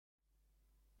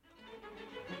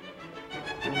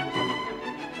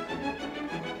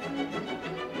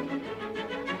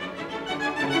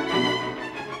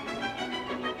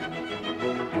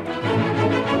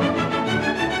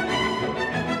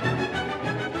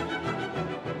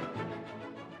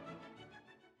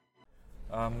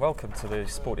Welcome to the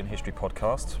Sport in History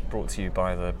podcast, brought to you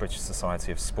by the British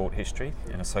Society of Sport History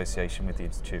in association with the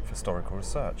Institute for Historical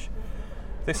Research.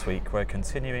 This week we're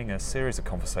continuing a series of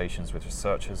conversations with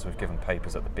researchers who've given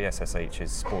papers at the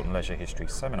BSSH's Sport and Leisure History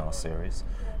Seminar Series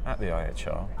at the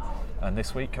IHR. And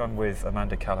this week I'm with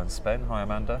Amanda Callan-Spen. Hi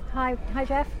Amanda. Hi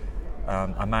Jeff.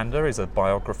 Amanda is a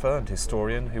biographer and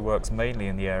historian who works mainly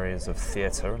in the areas of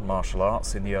theatre and martial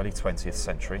arts in the early 20th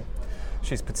century.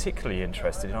 She's particularly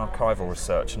interested in archival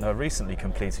research, and her recently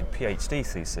completed PhD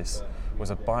thesis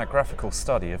was a biographical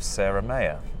study of Sarah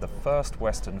Meyer, the first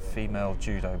Western female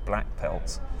judo black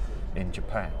belt in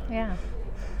Japan. Yeah.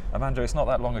 Amanda, it's not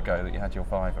that long ago that you had your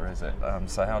viva, is it?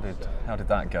 So how did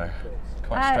that go?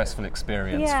 Quite a stressful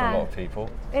experience for a lot of people.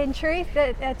 In truth,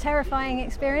 a terrifying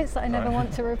experience that I never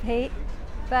want to repeat.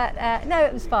 But no,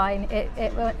 it was fine.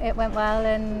 It went well,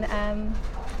 and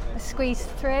I squeezed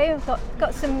through.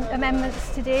 Got some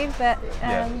amendments to do, but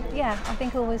I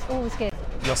think all was good.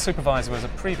 Your supervisor was a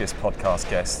previous podcast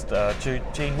guest,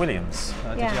 Jean Williams.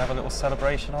 Did you have a little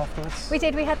celebration afterwards? We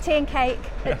did. We had tea and cake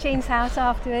at Jean's house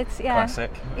afterwards. Yeah. Classic.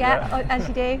 Yeah, as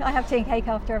you do. I have tea and cake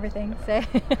after everything. So.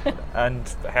 And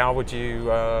how would you?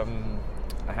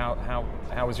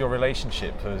 How was your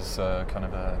relationship as kind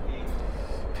of a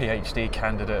PhD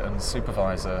candidate and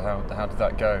supervisor? How did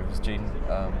that go? Was Jean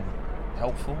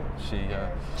helpful?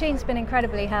 Jean's been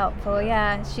incredibly helpful.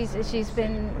 Yeah, she's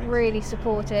been really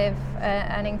supportive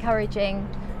and encouraging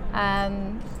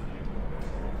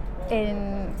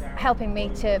in helping me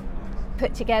to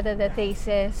put together the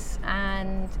thesis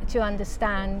and to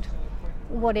understand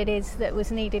what it is that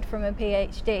was needed from a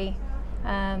PhD,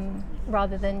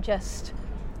 rather than just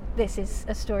this is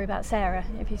a story about Sarah,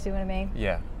 if you see what I mean.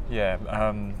 Yeah,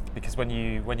 because when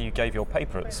you gave your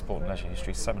paper at the Sport and Leisure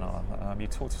History Seminar, you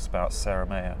talked to us about Sarah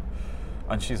Meyer,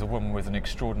 and she's a woman with an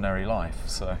extraordinary life.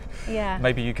 So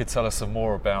maybe you could tell us some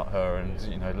more about her,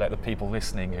 and let the people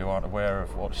listening who aren't aware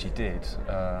of what she did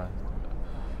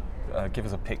give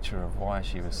us a picture of why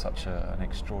she was such an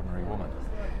extraordinary woman.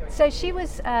 So she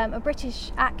was a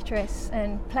British actress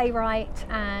and playwright,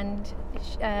 and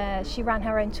she ran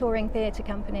her own touring theatre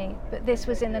company. But this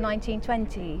was in the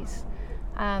 1920s.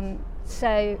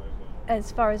 So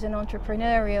as far as an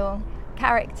entrepreneurial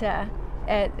character,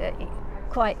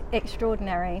 quite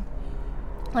extraordinary.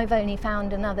 I've only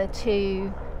found another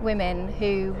two women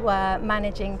who were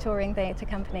managing touring theatre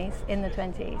companies in the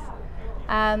 20s.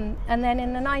 And then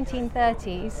in the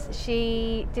 1930s,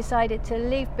 she decided to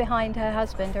leave behind her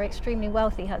husband, her extremely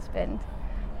wealthy husband,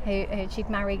 who she'd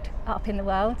married up in the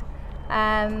world,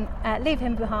 leave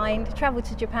him behind, travel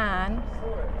to Japan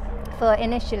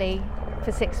initially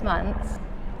for 6 months,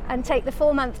 and take the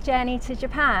 4-month journey to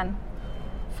Japan.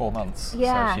 4 months?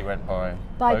 Yeah. So she went by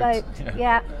boat?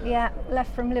 Yeah.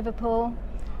 Left from Liverpool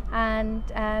and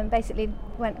basically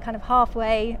went kind of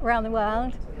halfway around the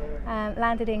world,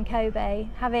 landed in Kobe,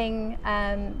 having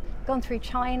gone through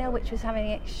China, which was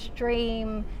having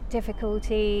extreme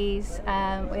difficulties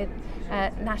with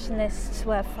nationalists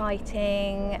were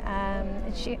fighting.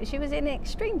 She was in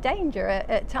extreme danger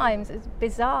at times. It was a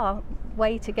bizarre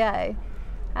way to go.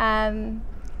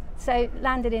 So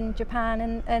landed in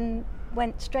Japan and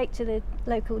went straight to the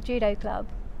local judo club.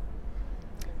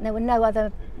 And there were no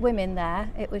other women there.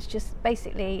 It was just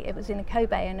basically, it was in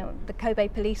Kobe, and the Kobe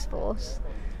police force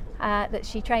that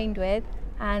she trained with,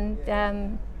 and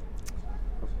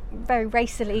very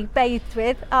racily bathed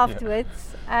with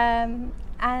afterwards.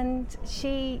 And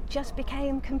she just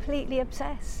became completely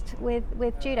obsessed with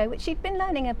judo, which she'd been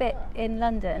learning a bit in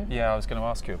London. Yeah, I was going to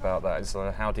ask you about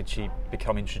that. How did she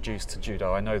become introduced to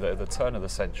judo? I know that at the turn of the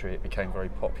century it became very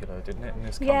popular, didn't it, in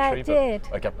this country? Yeah, it did.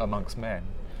 But amongst men.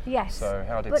 Yes. So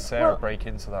how did Sarah break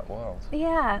into that world?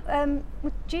 Yeah,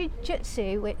 with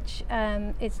jiu-jitsu, which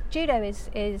judo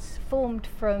is formed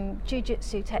from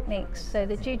jiu-jitsu techniques. So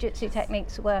the jiu-jitsu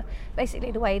techniques were basically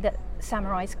the way that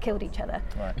samurais killed each other,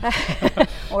 right.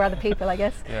 or other people, I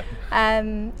guess. Yeah.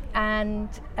 And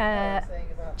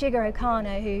Jigoro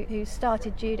Kano, who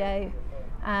started judo,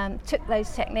 took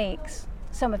those techniques,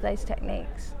 some of those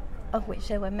techniques, of which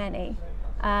there were many,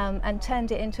 and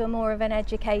turned it into more of an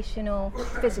educational,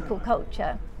 physical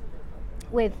culture.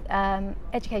 With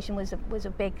education was a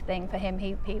big thing for him.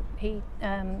 He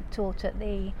taught at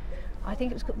I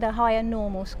think it was the higher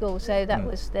normal school. So that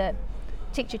was the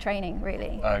teacher training,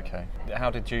 really. Okay. How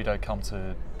did judo come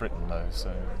to Britain, though?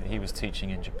 So he was teaching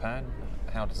in Japan.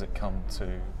 How does it come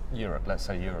to Europe? Let's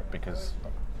say Europe, because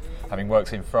having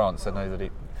worked in France, I know that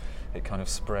it kind of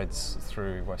spreads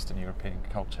through Western European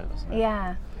culture, doesn't it?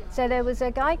 Yeah. So there was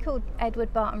a guy called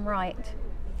Edward Barton Wright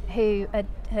who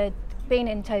had been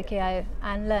in Tokyo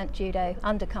and learnt judo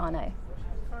under Kano.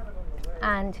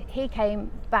 and he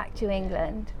came back to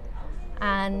England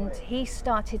and he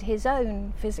started his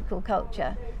own physical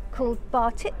culture called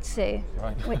Bartitsu,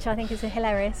 Right. which I think is a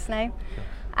hilarious name.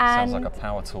 Sounds like a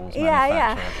power tools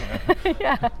manufacturer. Yeah.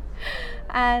 Yeah.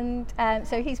 And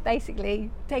so he's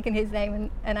basically taken his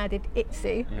name and added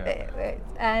Itsu. Yeah.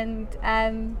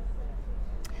 And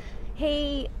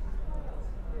he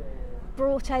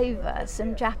brought over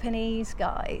some Japanese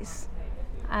guys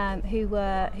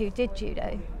who did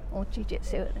judo or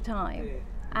jiu-jitsu at the time,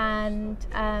 and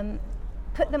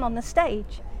put them on the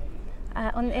stage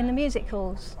in the music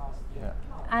halls. Yeah.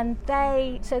 And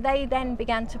they then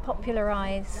began to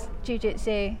popularise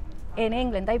jiu-jitsu in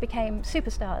England. They became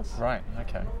superstars. Right.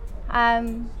 Okay.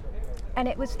 And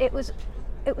it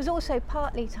was also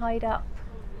partly tied up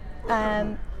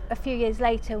a few years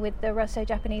later with the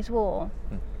Russo-Japanese War.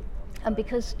 And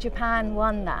because Japan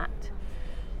won that,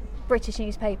 British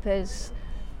newspapers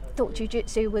thought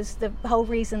jiu-jitsu was the whole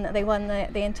reason that they won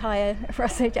the entire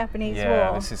Russo-Japanese War.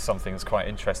 Yeah, this is something that's quite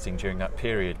interesting during that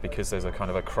period, because there's a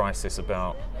kind of a crisis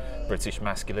about British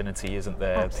masculinity, isn't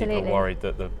there? Absolutely. People are worried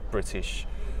that the British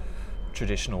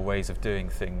traditional ways of doing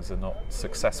things are not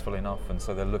successful enough, and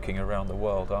so they're looking around the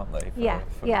world, aren't they?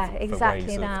 For Exactly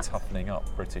ways that. of toughening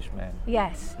up British men.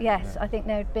 Yes. Yeah. I think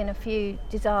there had been a few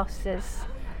disasters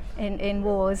in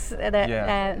wars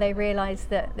that they realised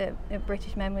that the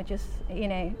British men were just,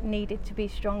 needed to be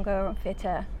stronger and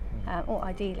fitter, or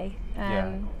ideally.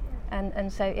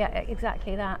 And so,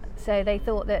 exactly that. So they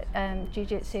thought that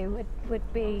jiu-jitsu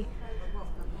would be,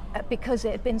 because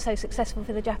it had been so successful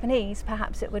for the Japanese,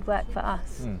 perhaps it would work for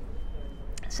us.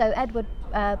 So Edward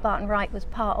Barton Wright was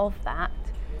part of that,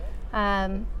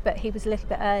 but he was a little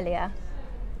bit earlier.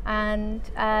 And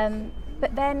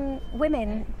but then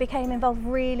women became involved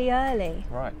really early.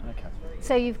 Right, okay.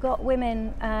 So you've got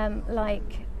women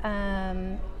like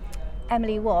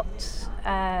Emily Watts,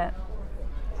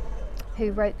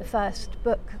 who wrote the first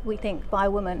book, we think, by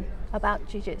a woman about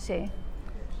jiu-jitsu,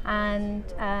 and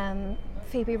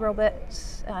Phoebe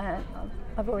Roberts.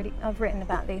 I've written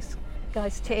about these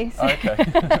guys too. So. Okay.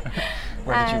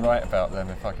 Where did you write about them,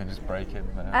 if I can just break in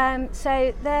there?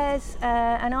 So there's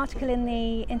an article in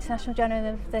the International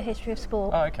Journal of the History of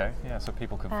Sport. Oh, okay. Yeah, so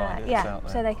people can find it. It's out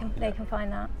there. So they can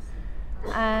find that.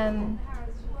 And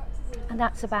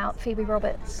that's about Phoebe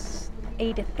Roberts,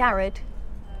 Edith Garrod,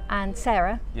 and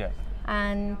Sarah. Yeah.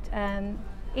 And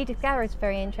Edith Garrod's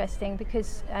very interesting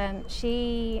because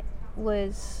she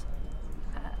was,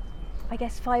 I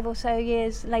guess, 5 or so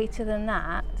years later than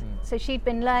that. So she'd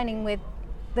been learning with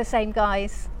the same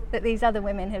guys that these other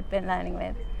women had been learning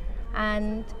with.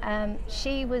 And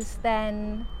she was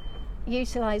then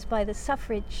utilised by the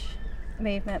suffrage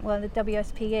movement, well, the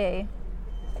WSPU,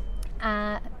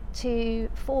 to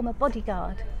form a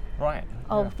bodyguard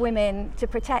of women to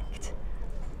protect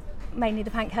mainly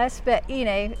the Pankhurst, but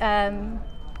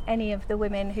any of the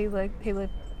women who were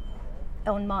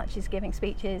on marches giving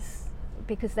speeches,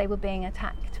 because they were being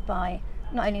attacked by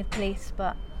not only the police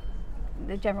but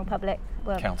the general public.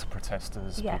 Well,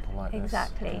 counter-protesters, people like this.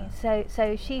 Exactly. Yeah.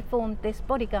 So she formed this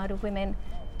bodyguard of women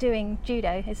doing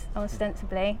judo,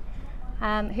 ostensibly,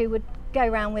 who would go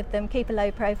around with them, keep a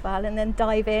low profile, and then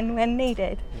dive in when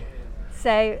needed.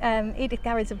 So Edith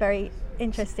Garrod's a very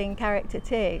interesting character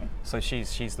too. So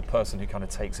she's the person who kind of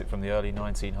takes it from the early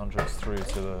 1900s through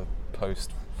to the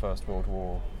post First World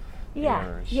War.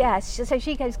 So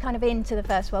she goes kind of into the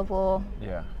First World War.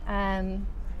 Yeah.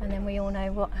 And then we all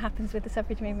know what happens with the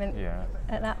suffrage movement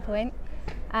at that point.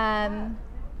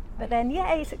 But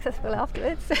then, successful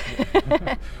afterwards.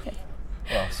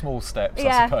 Well, small steps,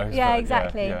 I suppose. Yeah,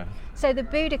 exactly. Yeah. So the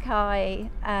Budokai,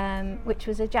 which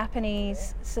was a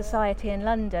Japanese society in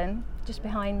London, just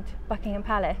behind Buckingham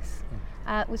Palace,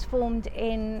 was formed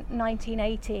in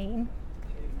 1918,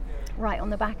 right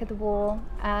on the back of the war,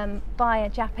 by a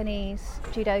Japanese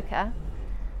judoka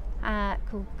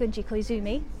called Gunji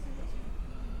Koizumi.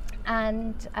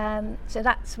 And so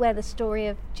that's where the story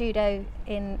of judo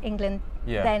in England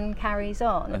then carries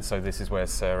on. And so this is where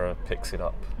Sarah picks it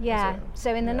up. Yeah,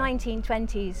 so in the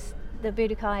 1920s, the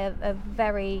Budokai are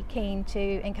very keen to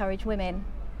encourage women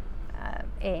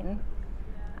in.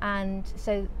 And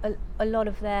so a lot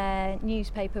of their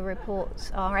newspaper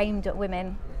reports are aimed at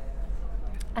women.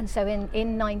 And so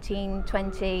in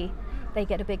 1920, they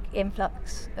get a big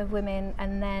influx of women,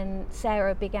 and then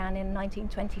Sarah began in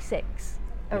 1926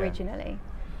 originally.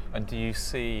 And do you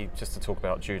see, just to talk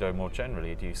about judo more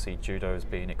generally, do you see judo as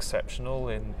being exceptional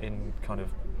in kind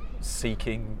of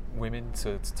seeking women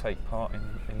to take part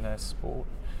in their sport?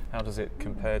 How does it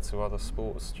compare to other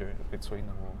sports between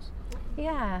the wars?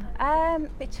 Yeah,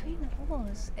 Between the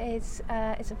Wars is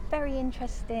it's a very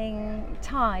interesting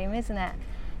time, isn't it?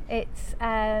 It's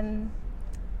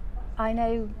I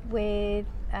know with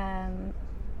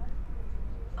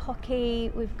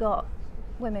hockey we've got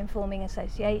women forming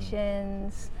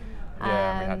associations.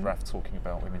 Yeah, we had Raf talking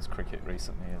about women's cricket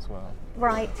recently as well.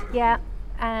 Right, yeah,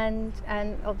 and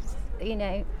obviously, you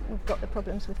know, we've got the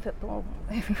problems with football,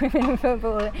 women in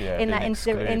football in that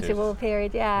interwar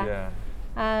period. Yeah.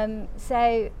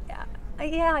 So,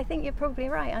 yeah, I think you're probably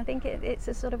right. I think it's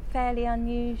a sort of fairly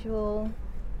unusual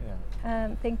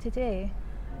thing to do.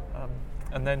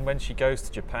 And then when she goes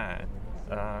to Japan,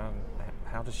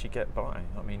 how does she get by?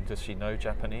 I mean, does she know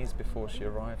Japanese before she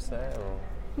arrives there? Or?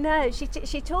 No, she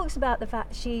talks about the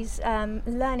fact she's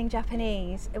learning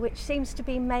Japanese, which seems to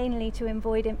be mainly to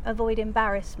avoid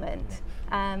embarrassment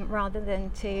rather than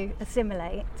to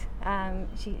assimilate.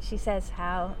 She says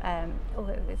how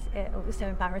it was so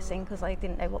embarrassing because I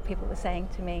didn't know what people were saying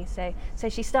to me. So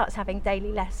she starts having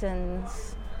daily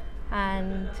lessons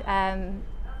and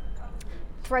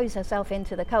throws herself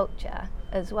into the culture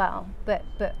as well. But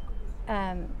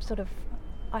sort of,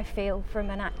 I feel from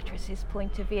an actress's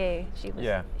point of view,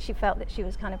 she felt that she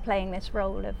was kind of playing this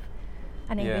role of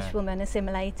an English woman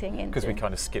assimilating into. Because we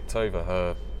kind of skipped over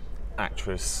her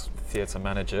actress, theatre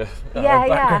manager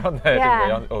background there,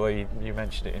 didn't we? Although you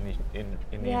mentioned it in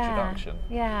the introduction.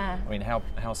 Yeah. I mean,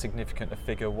 how significant a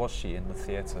figure was she in the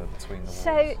theatre between the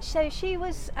wars? So she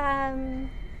was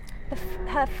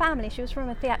her family. She was from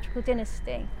a theatrical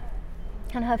dynasty,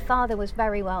 and her father was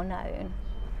very well known,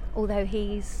 although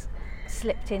he's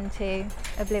slipped into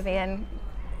oblivion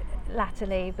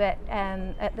latterly, but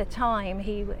at the time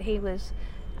he was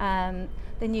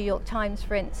the New York Times,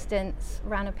 for instance,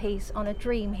 ran a piece on a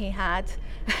dream he had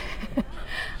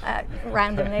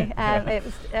randomly. It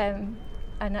was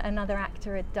another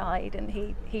actor had died, and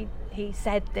he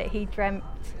said that he dreamt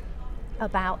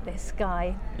about this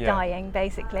guy dying,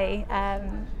 basically,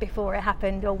 before it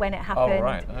happened or when it happened. Oh,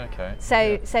 right, okay.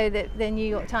 So the New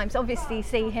York Times obviously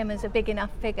see him as a big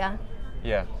enough figure.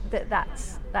 Yeah.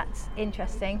 That's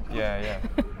interesting. Yeah.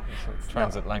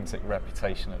 Transatlantic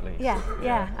reputation, at least.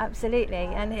 Yeah, absolutely.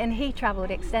 And he travelled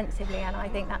extensively, and I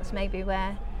think that's maybe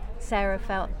where Sarah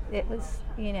felt it was,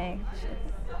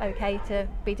 okay to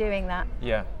be doing that.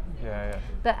 Yeah.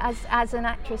 But as an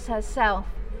actress herself,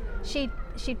 she'd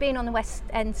been on the West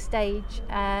End stage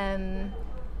in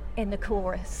the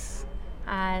chorus,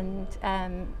 and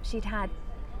she'd had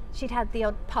the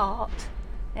odd part.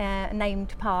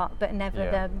 Named part, but never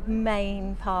the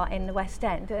main part in the West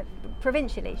End.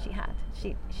 Provincially,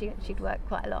 she'd worked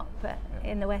quite a lot, but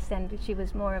in the West End, she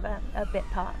was more of a bit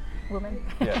part woman.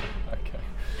 Yeah, okay.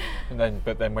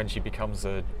 But then when she becomes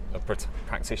a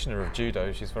practitioner of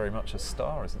judo, she's very much a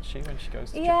star, isn't she? When she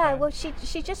goes to Japan. Yeah, well,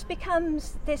 she just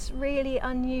becomes this really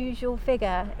unusual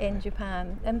figure in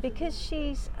Japan, and because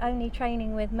she's only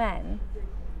training with men.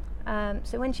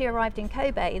 So when she arrived in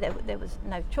Kobe, there was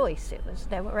no choice.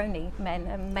 There were only men,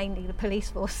 and mainly the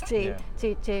police force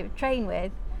to train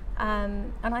with.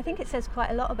 And I think it says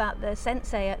quite a lot about the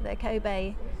sensei at the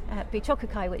Kobe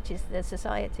Butokukai, which is the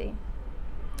society.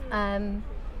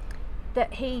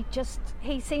 That he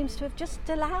seems to have just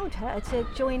allowed her to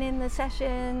join in the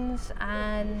sessions,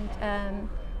 and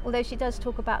although she does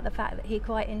talk about the fact that he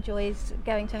quite enjoys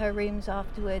going to her rooms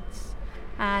afterwards.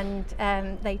 And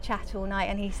they chat all night,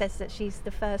 and he says that she's the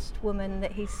first woman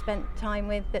that he's spent time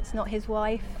with that's not his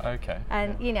wife. Okay.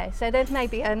 And so there's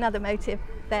maybe another motive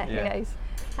there, who knows.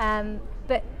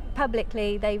 But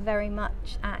publicly, they very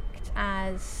much act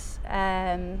as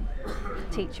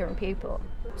teacher and pupil.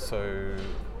 So,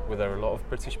 were there a lot of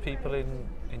British people in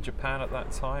Japan at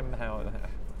that time? How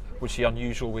was she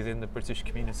unusual within the British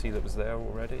community that was there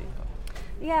already?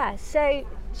 Yeah. So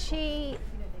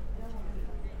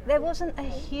there wasn't a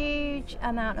huge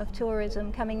amount of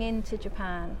tourism coming into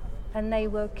Japan, and they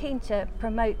were keen to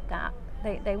promote that.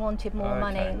 They wanted more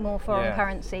money, more foreign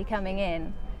currency coming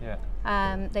in.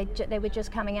 Yeah. They were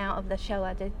just coming out of the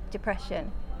Showa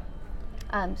depression,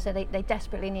 so they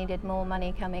desperately needed more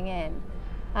money coming in.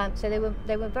 So they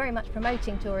were very much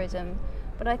promoting tourism.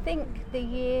 But I think the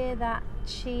year that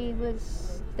she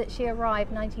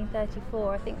arrived,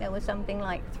 1934, I think there was something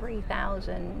like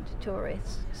 3,000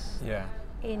 tourists. Yeah.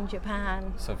 In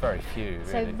Japan. So very few,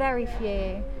 really. So very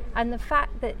few. And the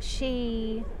fact that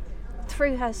she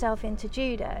threw herself into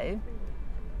judo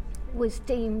was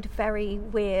deemed very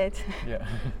weird. Yeah.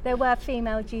 There were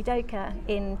female judoka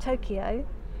in Tokyo,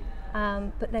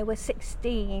 but there were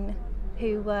 16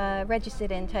 who were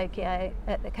registered in Tokyo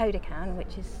at the Kodokan,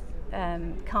 which is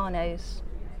Kano's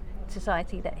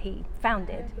society that he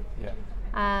founded.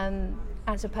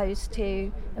 As opposed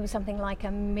to, there was something like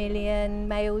 1 million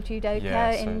male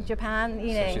judoka in Japan.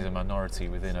 So she's a minority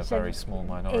within a very small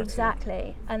minority.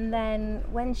 Exactly. And then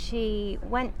when she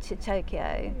went to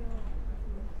Tokyo,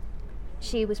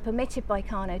 she was permitted by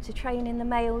Kano to train in the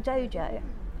male dojo,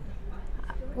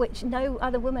 which no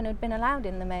other woman had been allowed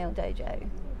in the male dojo.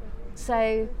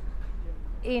 So,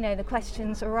 the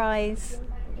questions arise,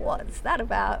 what's that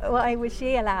about? Why was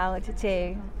she allowed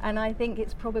to? And I think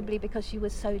it's probably because she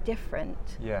was so different.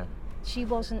 Yeah. She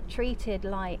wasn't treated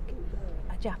like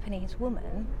a Japanese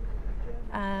woman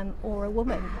or a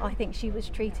woman. I think she was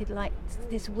treated like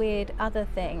this weird other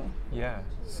thing. Yeah,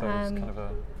 so it's kind of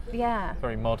a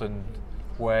very modern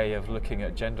way of looking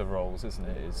at gender roles, isn't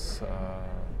it? Is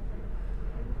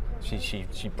she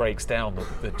breaks down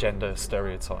the gender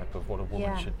stereotype of what a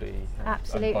woman should be.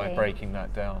 Absolutely. And by breaking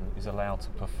that down, is allowed to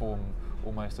perform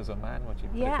almost as a man, would you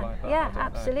put it like that? Yeah,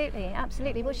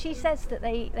 absolutely. Well, she says that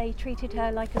they treated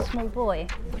her like a small boy.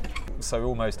 So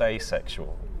almost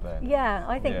asexual then? Yeah,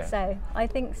 I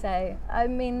think so. I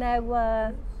mean, there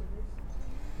were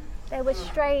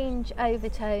strange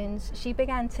overtones. She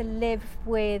began to live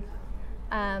with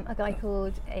a guy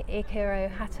called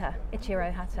Ichiro Hata.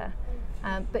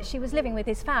 But she was living with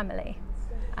his family,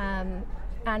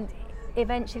 and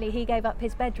eventually he gave up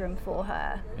his bedroom for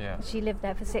her. Yeah. She lived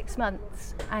there for 6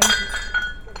 months,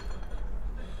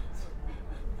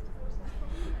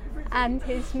 and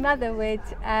his mother would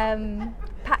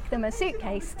pack them a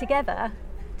suitcase together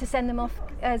to send them off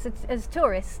as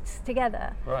tourists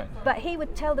together. Right. But he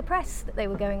would tell the press that they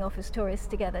were going off as tourists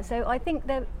together. So I think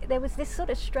there was this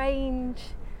sort of strange,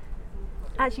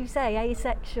 as you say,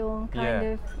 asexual kind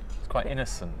of. Quite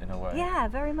innocent in a way. Yeah,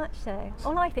 very much so.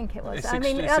 Well, I think it was. It's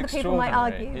other people might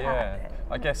argue.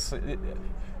 I guess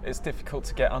it's difficult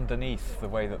to get underneath the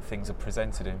way that things are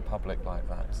presented in public like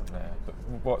that, isn't there? But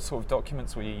what sort of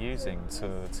documents were you using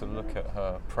to look at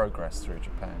her progress through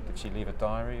Japan? Did she leave a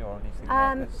diary or anything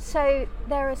like this? So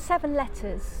there are 7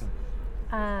 letters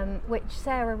which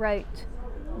Sarah wrote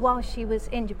while she was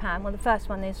in Japan. Well, the first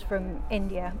one is from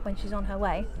India when she's on her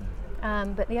way,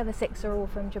 but the other 6 are all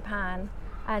from Japan.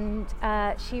 And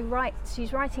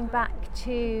she's writing back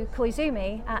to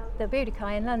Koizumi at the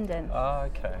Budokai in London. Ah,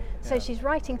 okay. So she's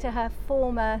writing to her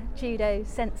former judo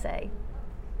sensei,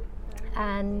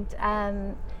 and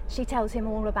she tells him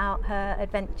all about her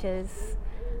adventures,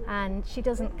 and she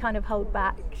doesn't kind of hold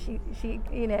back. She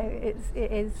it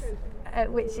is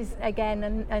which is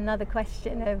again another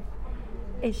question of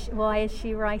why is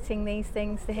she writing these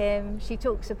things to him? She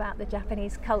talks about the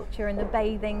Japanese culture and the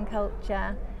bathing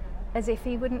culture, as if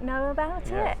he wouldn't know about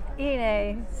it,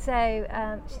 So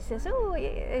she says,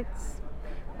 it's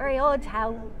very odd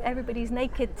how everybody's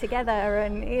naked together,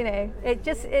 and it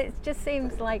just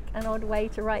seems like an odd way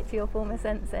to write to your former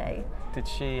sensei. Did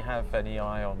she have any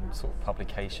eye on sort of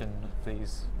publication of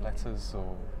these letters,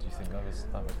 or do you think that was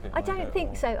behind I don't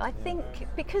think so. I think yeah.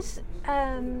 because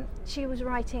she was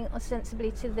writing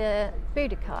ostensibly to the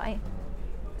Budokai,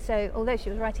 so although she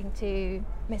was writing to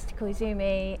Mr.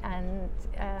 Koizumi and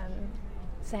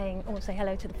saying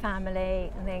hello to the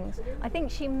family and things, I think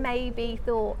she maybe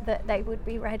thought that they would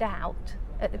be read out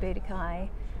at the Budokai,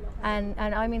 and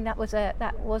I mean that was a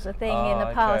thing in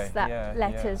the past that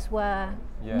letters were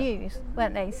news,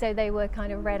 weren't they? So they were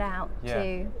kind of read out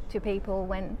to people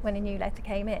when a new letter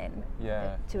came in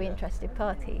to interested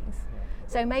parties.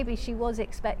 So maybe she was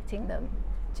expecting them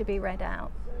to be read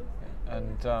out.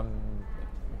 And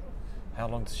how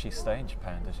long does she stay in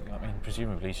Japan?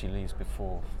 Presumably she leaves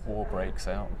before war breaks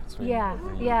out between the UK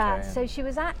and... So she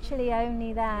was actually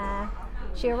only there.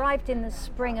 She arrived in the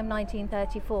spring of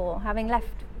 1934, having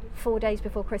left 4 days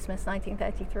before Christmas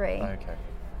 1933. Okay.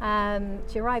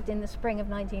 She arrived in the spring of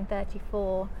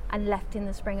 1934 and left in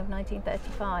the spring of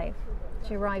 1935.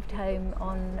 She arrived home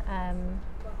on, I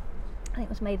think it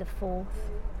was May the 4th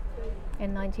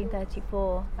in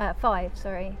 1935.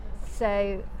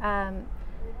 So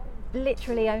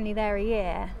literally only there a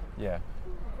year. Yeah.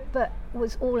 But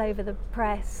was all over the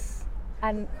press,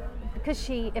 and because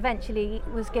she eventually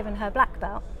was given her black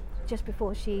belt just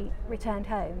before she returned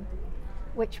home,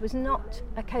 which was not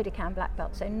a Kodokan black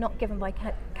belt, so not given by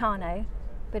Kano,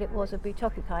 but it was a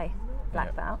Butokukai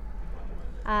black belt.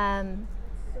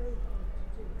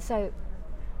 So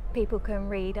people can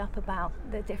read up about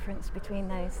the difference between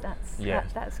those.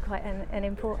 That's quite an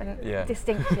important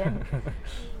distinction.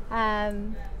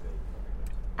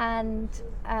 And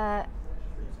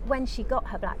when she got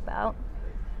her black belt,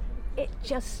 it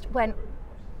just went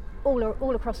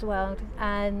all across the world,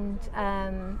 and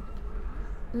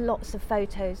lots of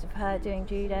photos of her doing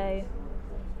judo,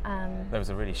 There was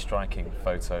a really striking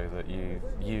photo that you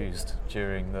used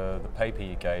during the paper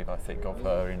you gave, I think, of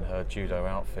her in her judo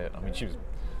outfit. I mean, she was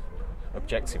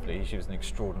an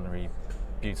extraordinary,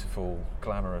 beautiful,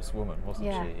 glamorous woman,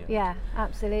 wasn't she? Yeah,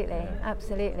 absolutely,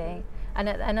 absolutely. And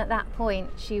at that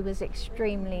point, she was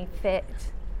extremely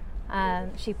fit.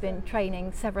 She'd been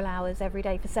training several hours every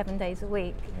day for 7 days a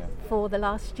week for the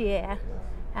last year.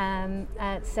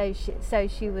 So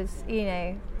she was,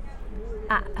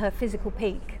 at her physical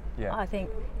peak. I think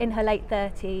in her late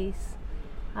 30s.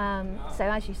 So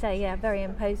as you say, very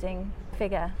imposing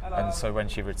figure. And so when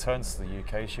she returns to the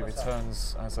UK, she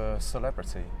returns as a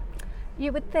celebrity.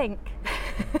 You would think.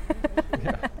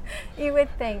 You would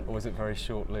think. Or was it very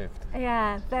short-lived?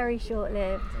 Yeah, very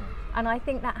short-lived. And I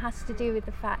think that has to do with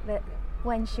the fact that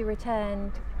when she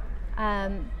returned,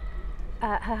 her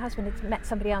husband had met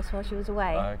somebody else while she was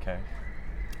away. Okay.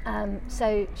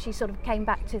 So she sort of came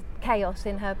back to chaos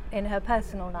in her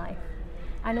personal life.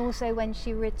 And also when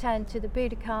she returned to the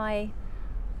Budokai,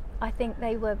 I think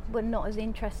they were not as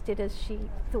interested as she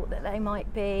thought that they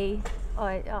might be.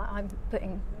 I'm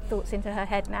putting thoughts into her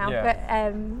head now. But,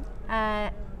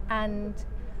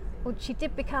 she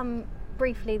did become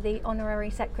briefly the honorary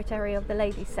secretary of the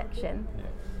ladies section.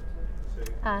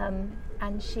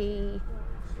 And she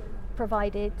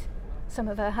provided some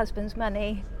of her husband's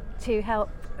money to help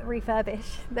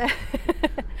refurbish the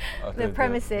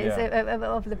premises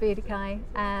of the Budokai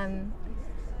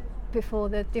before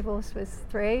the divorce was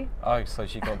through. Oh, so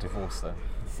she got divorced then?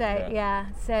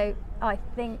 So I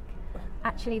think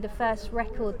actually the first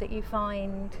record that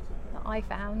I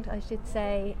found, I should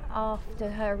say, after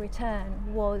her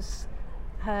return was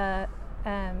her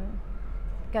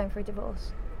going for a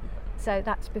divorce. So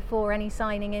that's before any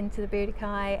signing into the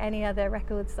Budokai. Any other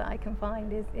records that I can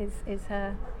find is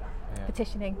her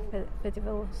petitioning for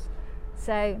divorce.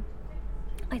 So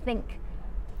I think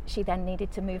she then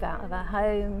needed to move out of her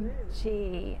home.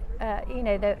 She,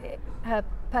 her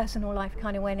personal life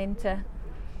kind of went into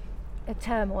a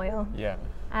turmoil.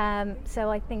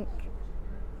 So I think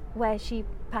where she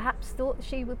perhaps thought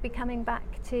she would be coming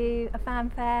back to a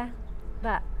fanfare,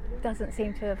 that doesn't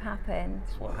seem to have happened.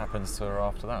 So what happens to her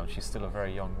after that? She's still a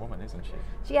very young woman, isn't she?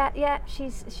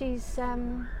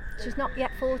 She's not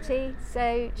yet 40,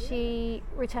 so she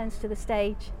returns to the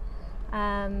stage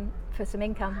for some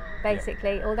income,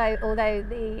 basically. Although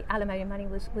the alimony money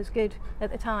was good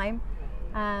at the time,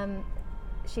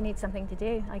 she needs something to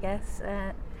do, I guess.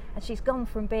 And she's gone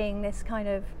from being this kind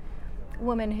of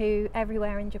woman who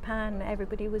everywhere in Japan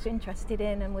everybody was interested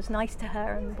in and was nice to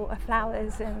her and bought her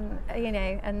flowers, and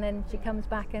and then she comes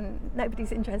back and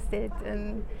nobody's interested.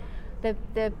 And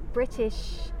the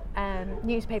British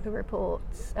newspaper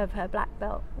reports of her black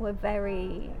belt were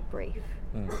very brief.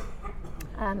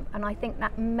 And I think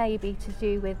that may be to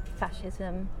do with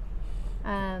fascism,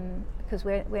 because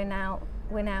we're now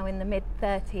in the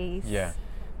mid-30s.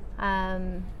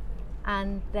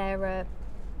 And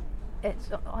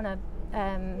it's on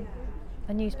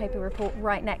a newspaper report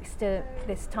right next to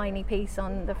this tiny piece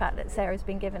on the fact that Sarah's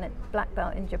been given a black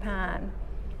belt in Japan.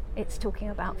 It's talking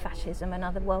about fascism and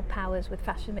other world powers with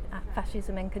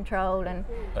fascism in control, and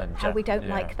how we don't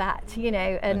like that,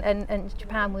 and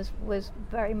Japan was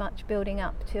very much building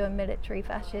up to a military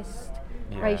fascist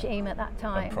regime at that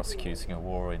time. And prosecuting a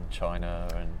war in China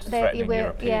and threatening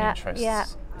European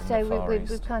interests. So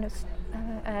we've kind of,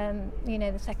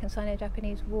 the Second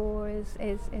Sino-Japanese War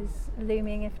is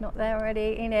looming, if not there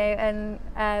already, and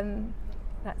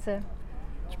that's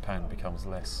Japan becomes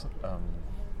less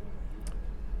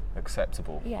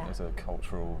acceptable as a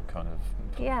cultural kind of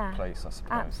place, I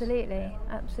suppose.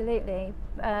 Absolutely.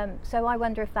 So I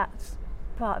wonder if that's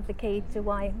part of the key to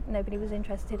why nobody was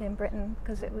interested in Britain,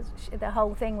 because it was the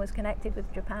whole thing was connected with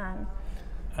Japan.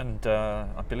 And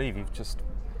I believe you've just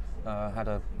had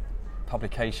a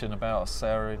publication about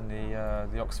Sarah in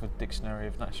the Oxford Dictionary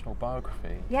of National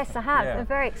Biography. Yes, I have. They're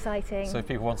very exciting. So if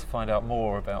people want to find out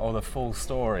more about, or the full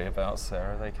story about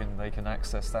Sarah, they can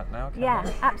access that now. Can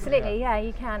they? Absolutely. Yeah,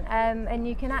 you can. And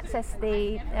you can access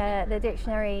the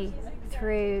dictionary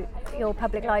through your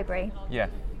public library.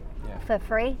 For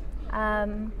free.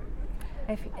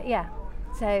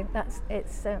 So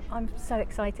I'm so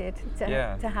excited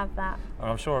to have that.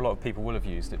 I'm sure a lot of people will have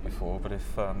used it before, but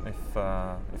if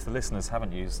the listeners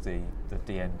haven't used the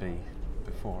DNB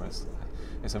before, it's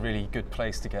a really good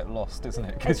place to get lost, isn't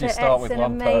it? Because you start with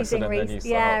one person and then you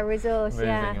start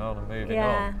moving on and moving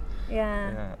on.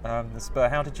 But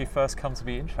how did you first come to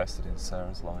be interested in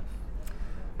Sarah's life?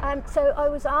 So I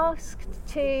was asked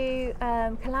to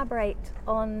collaborate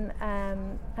on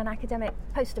an academic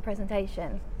poster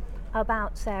presentation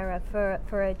about Sarah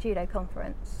for a judo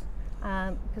conference,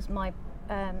 because my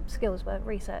skills were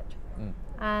research.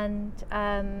 And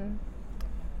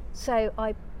so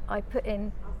I put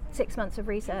in 6 months of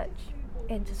research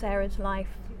into Sarah's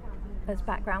life as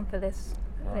background for this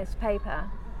paper,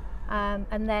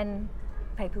 and then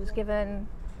paper was given.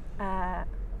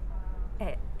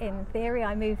 In theory,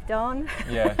 I moved on.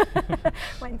 Yeah.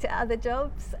 Went to other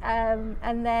jobs, and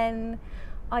then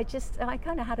I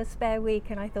kind of had a spare week,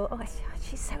 and I thought, oh,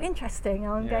 she's so interesting.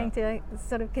 I'm going to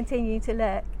sort of continue to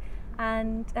look.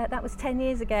 And that was 10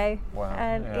 years ago. Wow.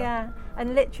 And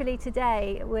and literally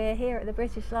today we're here at the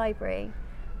British Library,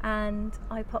 and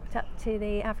I popped up to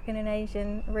the African and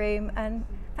Asian room and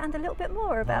found a little bit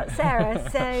more about Sarah.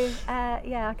 So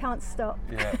I can't stop.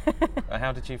 Yeah.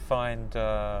 How did you find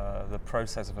the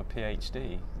process of a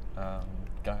PhD,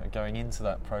 going into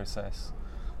that process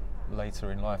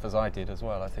later in life, as I did as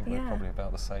well? I think we're probably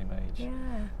about the same age.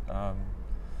 Yeah.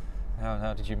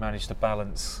 How did you manage to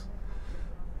balance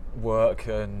work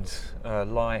and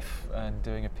life and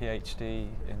doing a PhD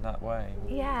in that way?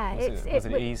 Yeah. Was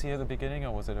it easy at the beginning,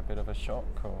 or was it a bit of a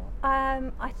shock? Or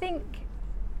I think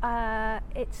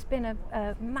it's been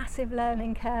a massive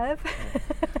learning curve.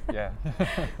 Yeah.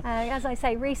 As I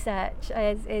say, research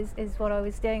is what I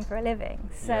was doing for a living.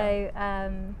 So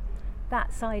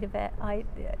that side of it, I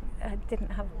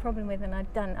didn't have a problem with,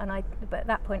 but at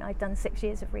that point I'd done 6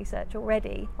 years of research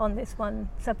already on this one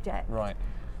subject. Right.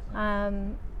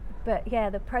 But yeah,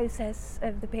 the process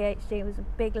of the PhD was a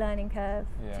big learning curve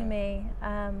to me.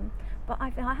 But I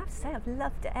have to say, I've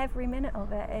loved every minute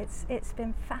of it. It's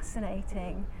been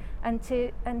fascinating, and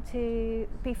to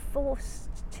be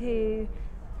forced to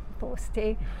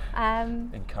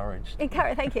encouraged.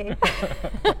 Thank you.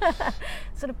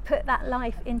 Sort of put that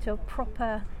life into a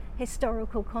proper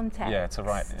historical context. Yeah, to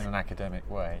write in an academic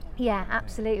way. Yeah,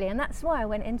 absolutely. And that's why I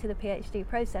went into the PhD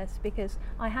process, because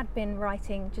I had been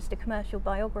writing just a commercial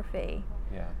biography.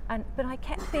 Yeah. But I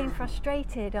kept being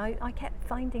frustrated. I kept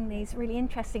finding these really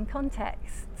interesting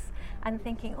contexts and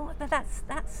thinking, oh, but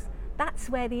that's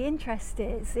where the interest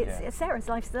is. Sarah's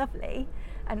life's lovely,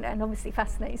 and obviously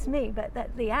fascinates me, but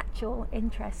that the actual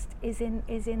interest is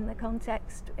in the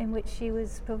context in which she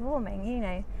was performing, you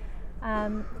know.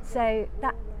 So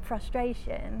that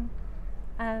frustration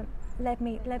led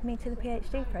me to the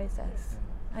PhD process,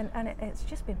 and it's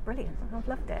just been brilliant. I've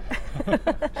loved it.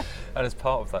 And as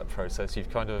part of that process, you've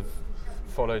kind of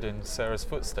followed in Sarah's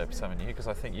footsteps, haven't you? Because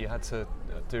I think you had to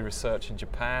do research in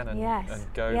Japan and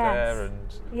go there and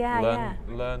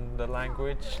learn the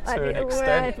language to an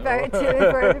extent.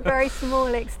 To a very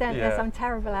small extent. Yes, I'm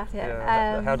terrible at it.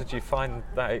 Yeah. How did you find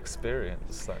that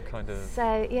experience? That kind of. So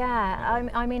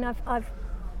I mean,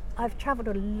 I've travelled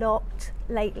a lot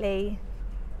lately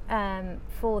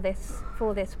for this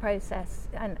process,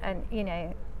 and you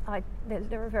know.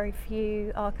 There are very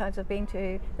few archives I've been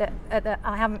to that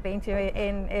I haven't been to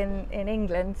in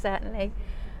England, certainly.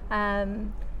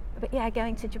 But yeah,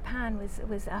 going to Japan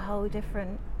was a whole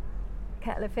different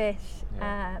kettle of fish.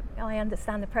 I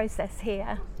understand the process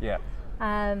here. Yeah.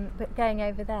 But going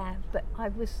over there, I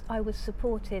was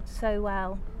supported so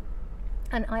well,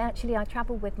 and I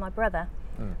travelled with my brother.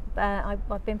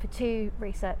 I've been for 2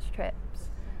 research trips,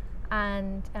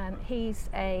 and he's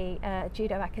a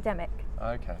judo academic.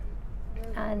 Okay.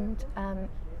 And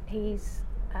he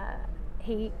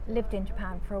lived in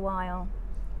Japan for a while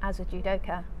as a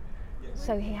judoka,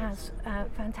 so he has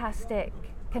fantastic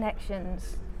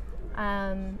connections.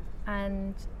 And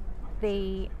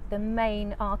the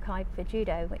main archive for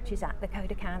judo, which is at the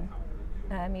Kodokan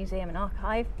Museum and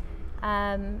Archive,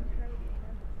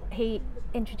 he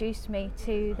introduced me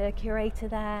to the curator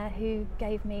there, who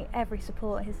gave me every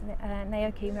support. His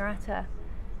Naoki Murata.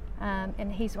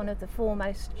 And he's one of the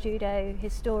foremost judo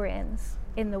historians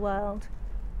in the world,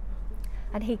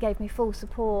 and he gave me full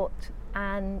support,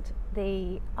 and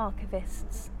the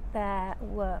archivists there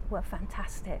were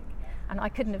fantastic, and I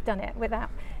couldn't have done it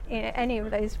without any of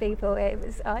those people. It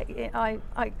was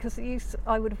because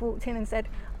I would have walked in and said,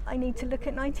 I need to look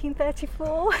at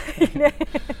 1934.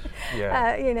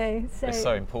 So it's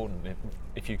so important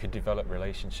if you could develop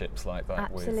relationships like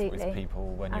that with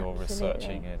people when you're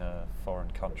researching in a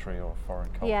foreign country or foreign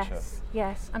culture.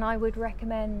 Yes, and I would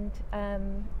recommend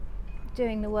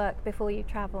doing the work before you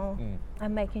travel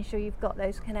and making sure you've got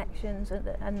those connections,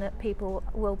 and that people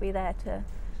will be there to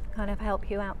kind of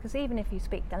help you out. Because even if you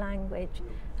speak the language,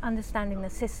 understanding the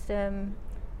system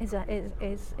is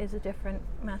a different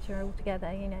matter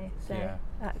altogether, you know. So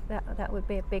that would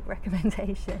be a big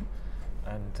recommendation.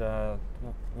 And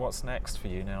what's next for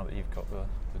you now that you've got the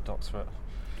doctorate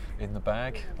in the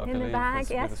bag, I in believe, the bag,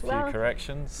 with yes. a few Well,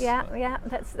 corrections. yeah.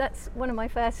 That's one of my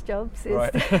first jobs is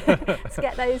Right. to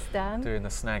get those done. Doing the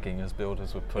snagging, as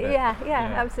builders would put it. Yeah,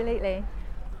 absolutely.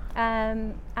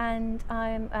 And I'm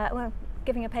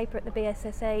giving a paper at the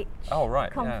BSSH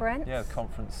conference. Yeah, the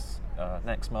conference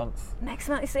next month. Next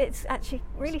month, it's actually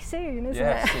really soon, isn't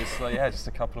Yes, it? it's just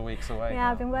a couple of weeks away. Yeah,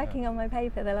 now. I've been working on my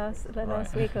paper the last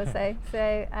week or so.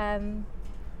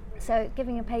 So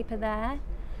giving a paper there,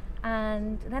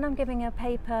 and then I'm giving a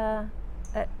paper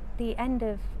at the end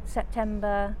of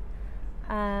September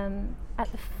at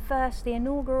the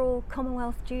inaugural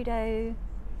Commonwealth Judo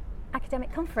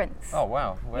Academic Conference. Oh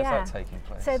wow, where's that taking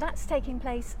place? So that's taking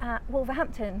place at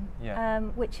Wolverhampton,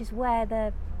 which is where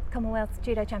the Commonwealth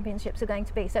Judo Championships are going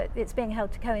to be. So it's being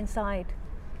held to coincide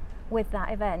with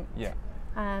that event. Yeah.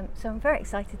 So I'm very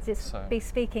excited to be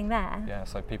speaking there. Yeah,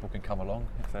 so people can come along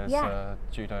if there's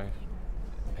judo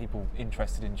people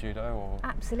interested in judo, or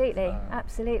absolutely,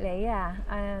 yeah.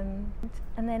 And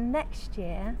then next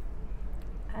year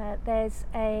there's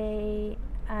an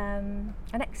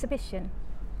exhibition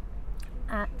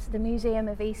at the Museum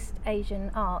of East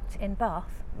Asian Art in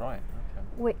Bath. Right. Okay.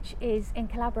 Which is in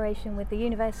collaboration with the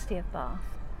University of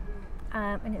Bath,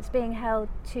 and it's being held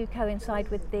to coincide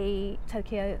with the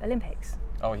Tokyo Olympics.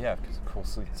 Oh yeah, because of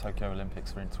course the Tokyo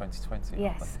Olympics are in 2020.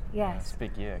 Yes. Yeah, it's a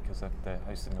big year because they're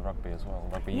hosting the rugby as well.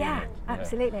 Rugby union.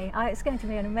 Absolutely. It's going to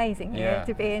be an amazing year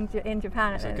to be in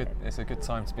Japan. It's a good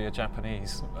time to be a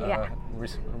Japanese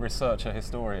researcher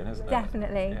historian, isn't it?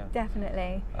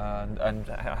 Definitely. And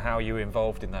how are you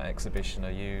involved in that exhibition? Are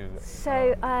you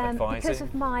advising? because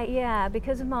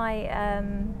of my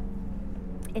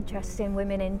interest in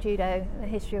women in judo, the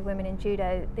history of women in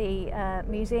judo, the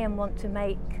museum want to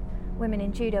make women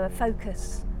in judo a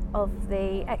focus of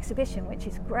the exhibition, which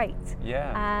is great.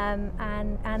 Yeah.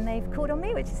 And they've called on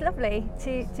me, which is lovely,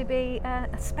 to be a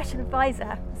special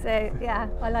advisor. So yeah,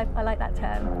 I like that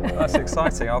term. That's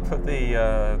exciting. I'll put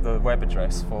the web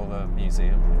address for the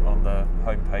museum on the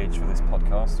homepage for this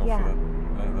podcast, or for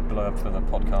the blurb for the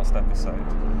podcast episode.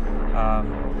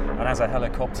 And as a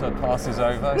helicopter passes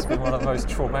over, it's been one of the most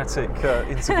traumatic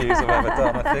interviews I've ever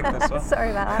done, I think, this one.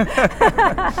 Sorry about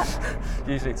that.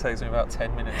 Usually it takes me about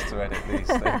 10 minutes to edit these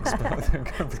things.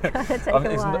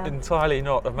 It's entirely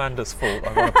not Amanda's fault,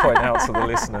 I want to point out to the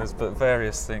listeners, but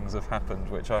various things have happened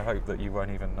which I hope that you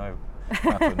won't even know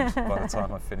happened by the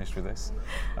time I've finished with this.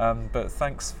 But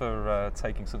thanks for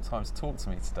taking some time to talk to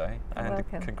me today, and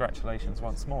congratulations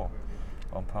once more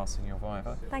on passing your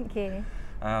Viva. Thank you.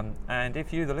 And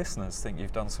if you, the listeners, think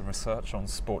you've done some research on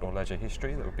sport or leisure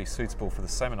history that would be suitable for the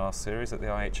seminar series at the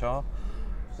IHR,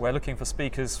 we're looking for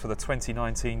speakers for the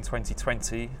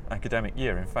 2019-2020 academic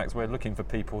year. In fact, we're looking for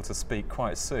people to speak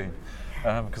quite soon,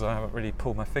 because I haven't really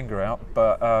pulled my finger out.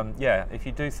 But if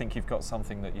you do think you've got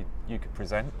something that you could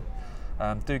present,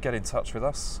 do get in touch with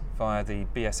us via the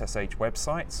BSSH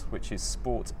website, which is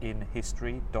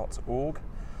sportinhistory.org,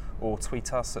 or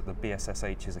tweet us at the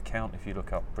BSSH's account. If you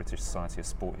look up British Society of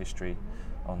Sport History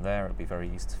on there, it'll be very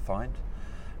easy to find.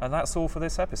 And that's all for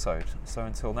this episode. So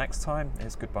until next time,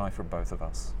 it's goodbye from both of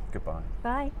us. Goodbye.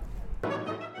 Bye.